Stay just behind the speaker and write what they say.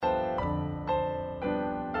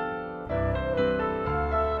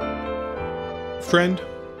Friend,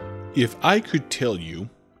 if I could tell you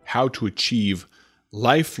how to achieve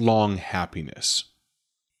lifelong happiness,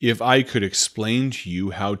 if I could explain to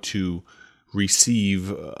you how to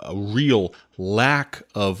receive a real lack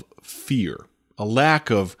of fear, a lack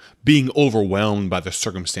of being overwhelmed by the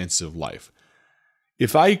circumstances of life,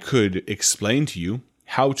 if I could explain to you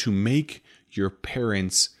how to make your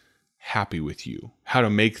parents happy with you, how to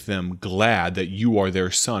make them glad that you are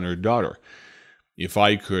their son or daughter, if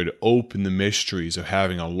I could open the mysteries of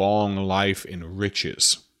having a long life in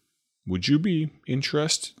riches, would you be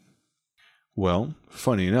interested? Well,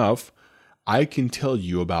 funny enough, I can tell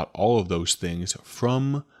you about all of those things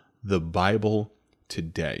from the Bible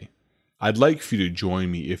today. I'd like for you to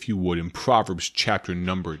join me, if you would, in Proverbs chapter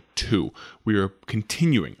number 2. We are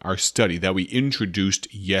continuing our study that we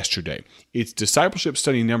introduced yesterday. It's discipleship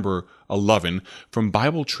study number 11 from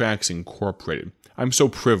Bible Tracts Incorporated. I'm so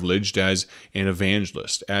privileged as an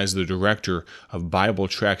evangelist, as the director of Bible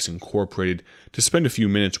Tracts Incorporated, to spend a few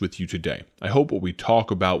minutes with you today. I hope what we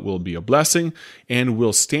talk about will be a blessing and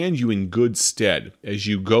will stand you in good stead as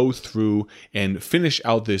you go through and finish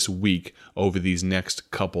out this week over these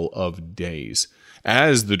next couple of days.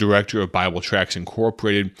 As the director of Bible Tracts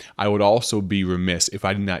Incorporated, I would also be remiss if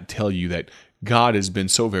I did not tell you that God has been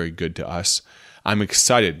so very good to us. I'm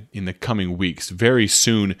excited in the coming weeks, very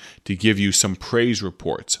soon, to give you some praise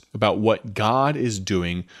reports about what God is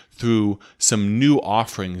doing through some new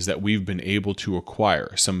offerings that we've been able to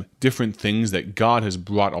acquire, some different things that God has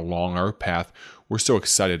brought along our path. We're so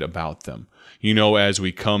excited about them. You know, as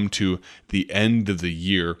we come to the end of the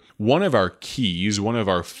year, one of our keys, one of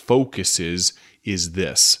our focuses is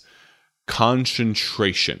this: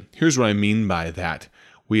 concentration. Here's what I mean by that.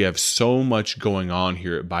 We have so much going on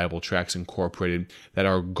here at Bible Tracts Incorporated that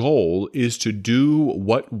our goal is to do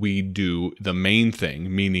what we do, the main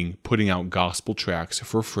thing, meaning putting out gospel tracts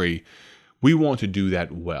for free. We want to do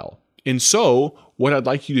that well. And so what I'd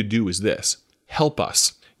like you to do is this: help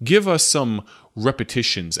us. Give us some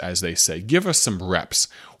repetitions, as they say. Give us some reps.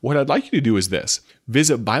 What I'd like you to do is this: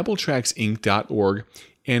 visit BibleTractsInc.org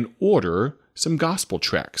and order some gospel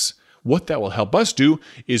tracts. What that will help us do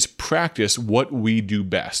is practice what we do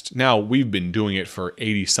best. Now, we've been doing it for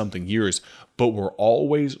 80-something years, but we're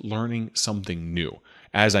always learning something new.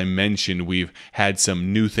 As I mentioned, we've had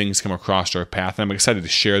some new things come across our path, and I'm excited to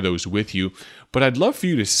share those with you. But I'd love for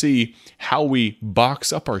you to see how we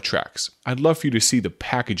box up our tracks. I'd love for you to see the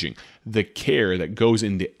packaging, the care that goes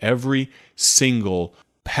into every single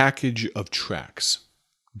package of tracts.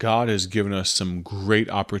 God has given us some great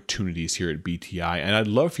opportunities here at BTI, and I'd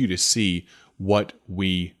love for you to see what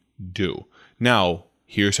we do. Now,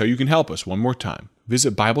 here's how you can help us one more time.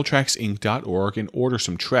 Visit BibleTractsInc.org and order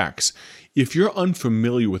some tracts. If you're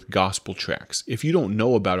unfamiliar with gospel tracts, if you don't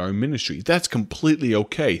know about our ministry, that's completely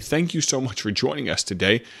okay. Thank you so much for joining us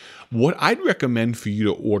today. What I'd recommend for you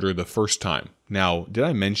to order the first time. Now, did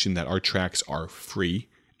I mention that our tracts are free?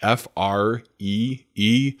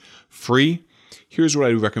 F-R-E-E, free? Here's what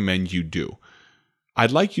I recommend you do.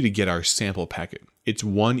 I'd like you to get our sample packet. It's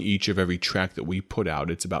one each of every tract that we put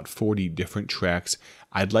out. It's about 40 different tracts.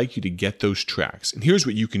 I'd like you to get those tracts. And here's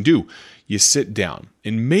what you can do. You sit down,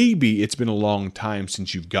 and maybe it's been a long time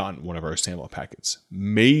since you've gotten one of our sample packets.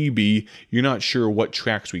 Maybe you're not sure what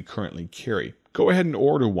tracts we currently carry. Go ahead and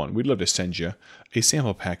order one. We'd love to send you a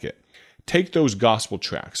sample packet. Take those gospel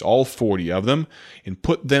tracts, all 40 of them, and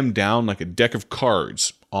put them down like a deck of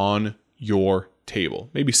cards on your table.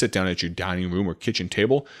 Maybe sit down at your dining room or kitchen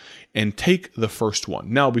table and take the first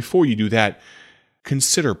one. Now, before you do that,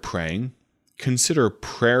 consider praying. Consider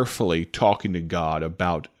prayerfully talking to God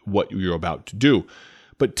about what you're about to do.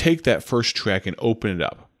 But take that first tract and open it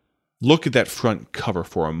up. Look at that front cover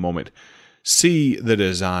for a moment. See the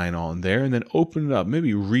design on there and then open it up.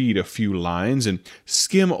 Maybe read a few lines and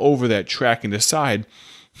skim over that tract and decide,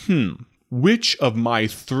 which of my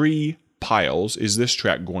 3 piles is this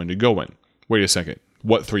tract going to go in? Wait a second.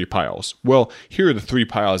 What 3 piles? Well, here are the 3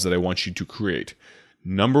 piles that I want you to create.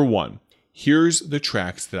 Number 1, here's the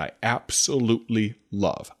tracts that I absolutely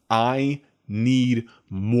love. I need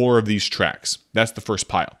more of these tracts. That's the first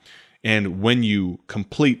pile. And when you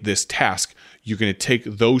complete this task, you're going to take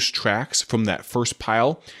those tracts from that first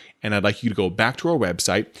pile, and I'd like you to go back to our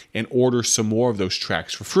website and order some more of those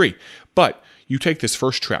tracts for free. But you take this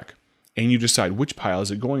first tract, and you decide which pile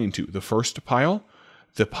is it going into. The first pile,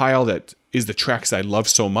 the pile that is the tracts I love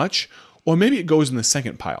so much, or maybe it goes in the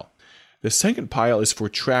second pile. The second pile is for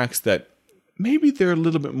tracts that maybe they're a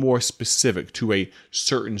little bit more specific to a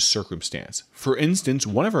certain circumstance. For instance,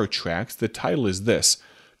 one of our tracts, the title is this: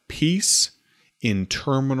 Peace in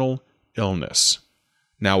Terminal Illness.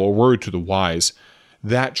 Now, a word to the wise,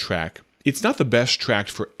 that tract It's not the best tract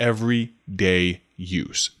for everyday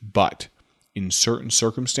use, but in certain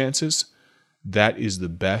circumstances, that is the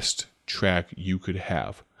best tract you could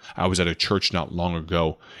have. I was at a church not long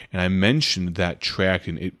ago, and I mentioned that tract,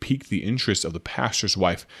 and it piqued the interest of the pastor's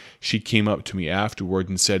wife. She came up to me afterward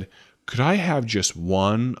and said, "Could I have just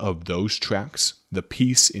one of those tracts, the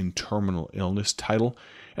Peace in Terminal Illness title?"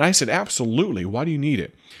 And I said, "Absolutely. Why do you need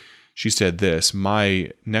it?" She said this,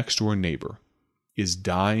 "My next-door neighbor is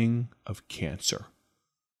dying of cancer.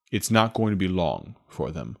 It's not going to be long for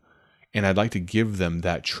them, and I'd like to give them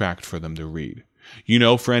that tract for them to read." You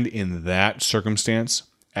know, friend, in that circumstance,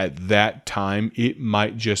 at that time, it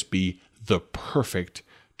might just be the perfect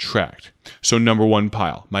tract. So number one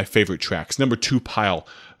pile, my favorite tracts. Number two pile,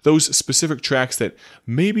 those specific tracts that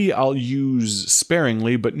maybe I'll use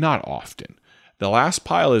sparingly, but not often. The last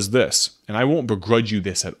pile is this, and I won't begrudge you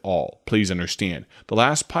this at all. Please understand. The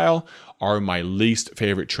last pile are my least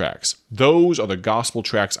favorite tracts. Those are the gospel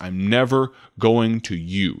tracts I'm never going to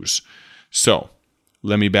use. So,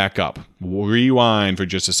 let me back up. Rewind for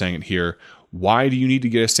just a second here. Why do you need to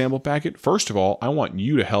get a sample packet? First of all, I want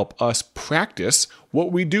you to help us practice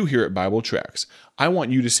what we do here at Bible Tracts. I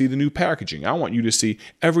want you to see the new packaging. I want you to see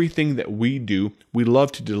everything that we do. We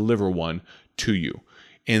love to deliver one to you.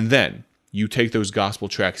 And then you take those gospel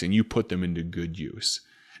tracts and you put them into good use.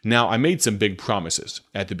 Now, I made some big promises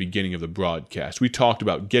at the beginning of the broadcast. We talked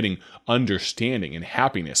about getting understanding and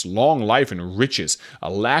happiness, long life and riches, a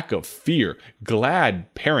lack of fear,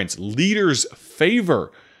 glad parents, leaders'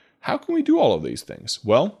 favor. How can we do all of these things?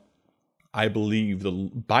 Well, I believe the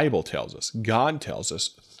Bible tells us, God tells us,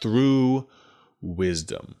 through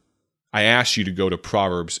wisdom. I ask you to go to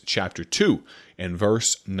Proverbs chapter 2 and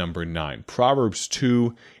verse number 9. Proverbs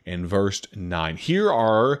 2 and verse 9. Here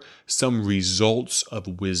are some results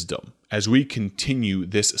of wisdom. As we continue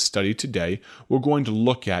this study today, we're going to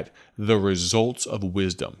look at the results of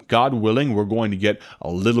wisdom. God willing, we're going to get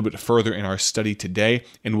a little bit further in our study today,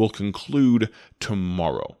 and we'll conclude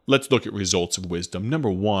tomorrow. Let's look at results of wisdom. Number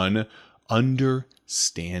one,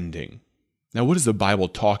 understanding. Now, what is the Bible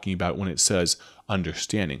talking about when it says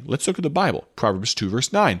understanding? Let's look at the Bible. Proverbs 2,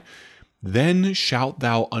 verse 9. Then shalt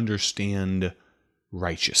thou understand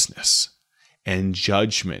righteousness and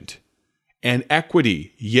judgment and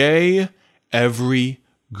equity, yea, every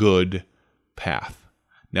good path.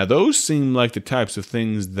 Now, those seem like the types of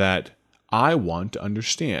things that I want to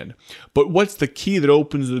understand. But what's the key that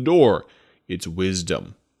opens the door? It's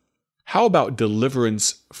wisdom. How about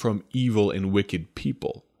deliverance from evil and wicked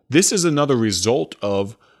people? This is another result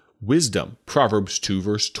of wisdom. Proverbs 2,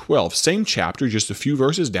 verse 12. Same chapter, just a few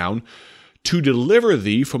verses down. To deliver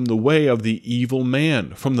thee from the way of the evil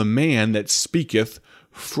man, from the man that speaketh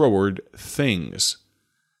froward things.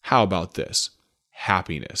 How about this?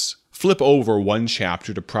 Happiness. Flip over one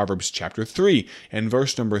chapter to Proverbs chapter 3 and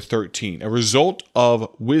verse number 13. A result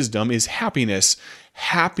of wisdom is happiness.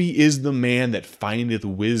 Happy is the man that findeth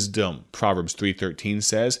wisdom, Proverbs 3:13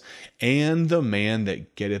 says, and the man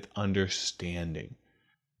that getteth understanding.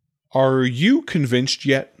 Are you convinced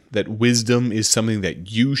yet that wisdom is something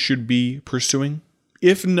that you should be pursuing?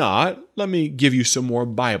 If not, let me give you some more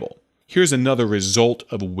Bible. Here's another result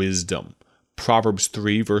of wisdom. Proverbs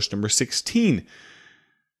 3, verse number 16.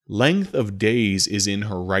 Length of days is in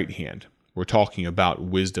her right hand. We're talking about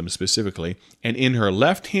wisdom specifically. And in her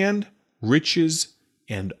left hand, riches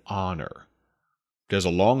and honor. Does a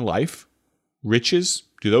long life, riches,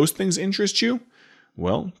 do those things interest you?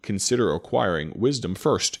 Well, consider acquiring wisdom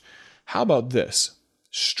first. How about this?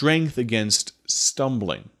 Strength against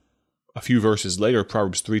stumbling. A few verses later,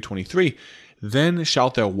 Proverbs 3:23, then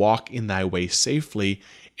shalt thou walk in thy way safely,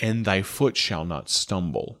 and thy foot shall not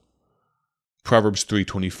stumble. Proverbs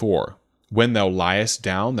 3:24, when thou liest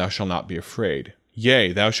down, thou shalt not be afraid.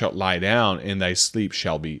 Yea, thou shalt lie down, and thy sleep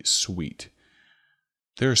shall be sweet.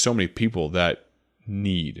 There are so many people that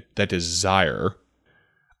desire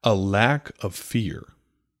a lack of fear.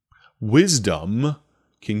 Wisdom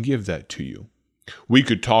can give that to you. We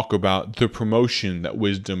could talk about the promotion that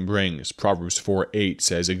wisdom brings. Proverbs 4:8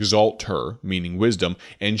 says, exalt her, meaning wisdom,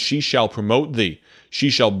 and she shall promote thee. She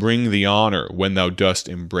shall bring thee honor when thou dost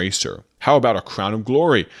embrace her. How about a crown of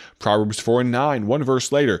glory? Proverbs 4:9, one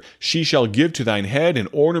verse later, she shall give to thine head an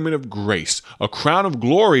ornament of grace. A crown of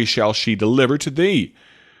glory shall she deliver to thee.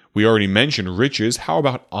 We already mentioned riches. How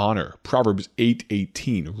about honor? Proverbs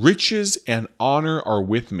 8:18, riches and honor are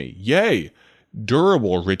with me. Yea,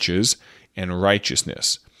 durable riches and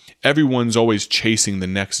righteousness. Everyone's always chasing the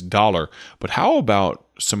next dollar, but how about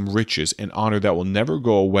some riches and honor that will never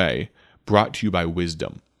go away, brought to you by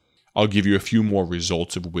wisdom? I'll give you a few more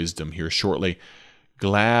results of wisdom here shortly.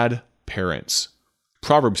 Glad parents.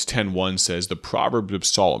 Proverbs 10:1 says, the Proverbs of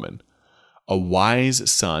Solomon, a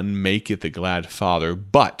wise son maketh a glad father,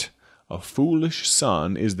 but a foolish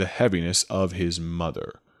son is the heaviness of his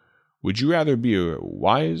mother. Would you rather be a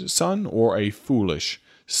wise son or a foolish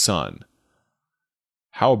son?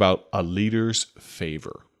 How about a leader's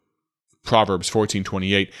favor? Proverbs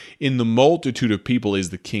 14:28, in the multitude of people is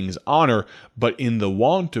the king's honor, but in the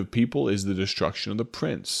want of people is the destruction of the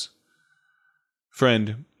prince.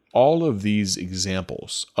 Friend, all of these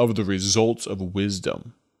examples of the results of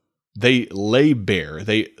wisdom, they lay bare,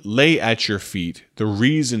 they lay at your feet the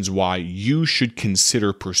reasons why you should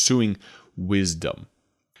consider pursuing wisdom.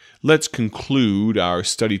 Let's conclude our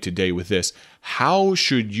study today with this. How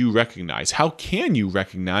can you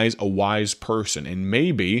recognize a wise person? And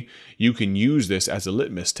maybe you can use this as a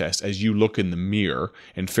litmus test as you look in the mirror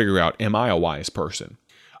and figure out, am I a wise person?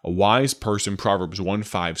 A wise person, Proverbs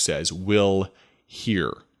 1:5 says, will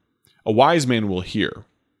hear. A wise man will hear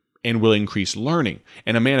and will increase learning,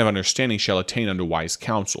 and a man of understanding shall attain unto wise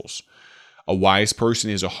counsels. A wise person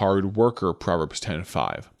is a hard worker, Proverbs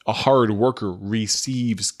 10:5. A hard worker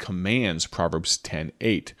receives commands, Proverbs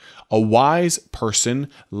 10:8. A wise person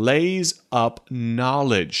lays up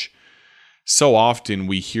knowledge. So often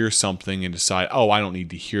we hear something and decide, I don't need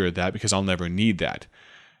to hear that because I'll never need that.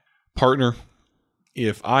 Partner,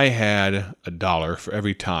 if I had $1 for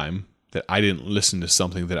every time that I didn't listen to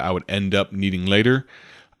something that I would end up needing later,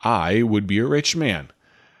 I would be a rich man.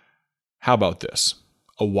 How about this?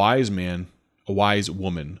 A wise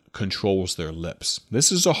woman controls their lips.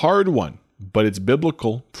 This is a hard one, but it's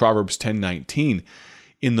biblical. Proverbs 10:19,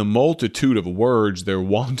 in the multitude of words there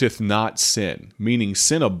wanteth not sin, meaning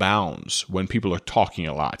sin abounds when people are talking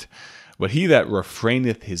a lot. But he that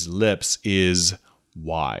refraineth his lips is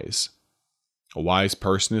wise. A wise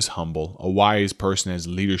person is humble. A wise person has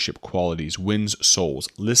leadership qualities, wins souls,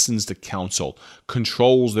 listens to counsel,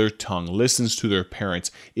 controls their tongue, listens to their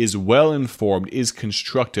parents, is well informed, is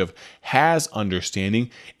constructive, has understanding,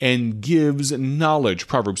 and gives knowledge.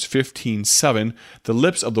 Proverbs 15:7, the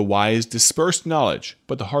lips of the wise disperse knowledge,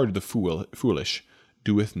 but the heart of the foolish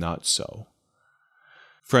doeth not so.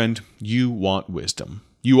 Friend, you want wisdom.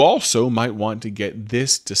 You also might want to get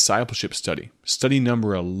this discipleship study, study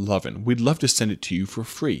number 11. We'd love to send it to you for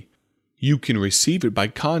free. You can receive it by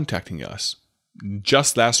contacting us.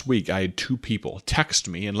 Just last week, I had 2 people text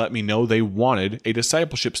me and let me know they wanted a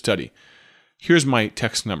discipleship study. Here's my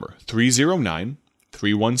text number,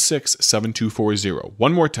 309-316-7240.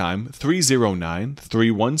 One more time,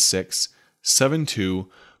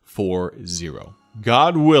 309-316-7240.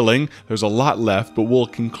 God willing, there's a lot left, but we'll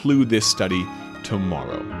conclude this study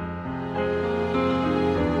tomorrow.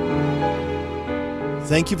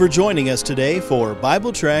 Thank you for joining us today for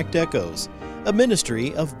Bible Tract Echoes, a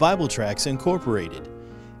ministry of Bible Tracts Incorporated.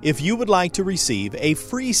 If you would like to receive a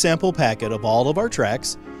free sample packet of all of our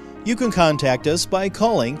tracts, you can contact us by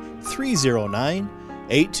calling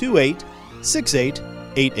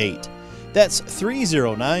 309-828-6888. That's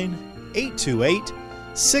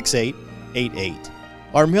 309-828-6888.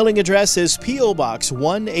 Our mailing address is P.O. Box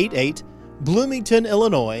 188, Bloomington,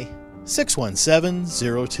 Illinois,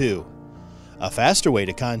 61702. A faster way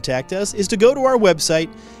to contact us is to go to our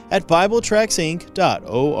website at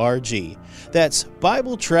BibleTractsInc.org. That's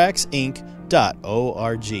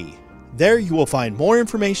BibleTractsInc.org. There you will find more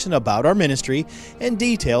information about our ministry and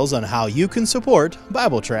details on how you can support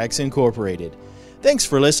Bible Tracts Incorporated. Thanks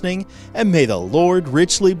for listening, and may the Lord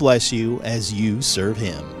richly bless you as you serve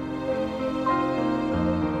Him.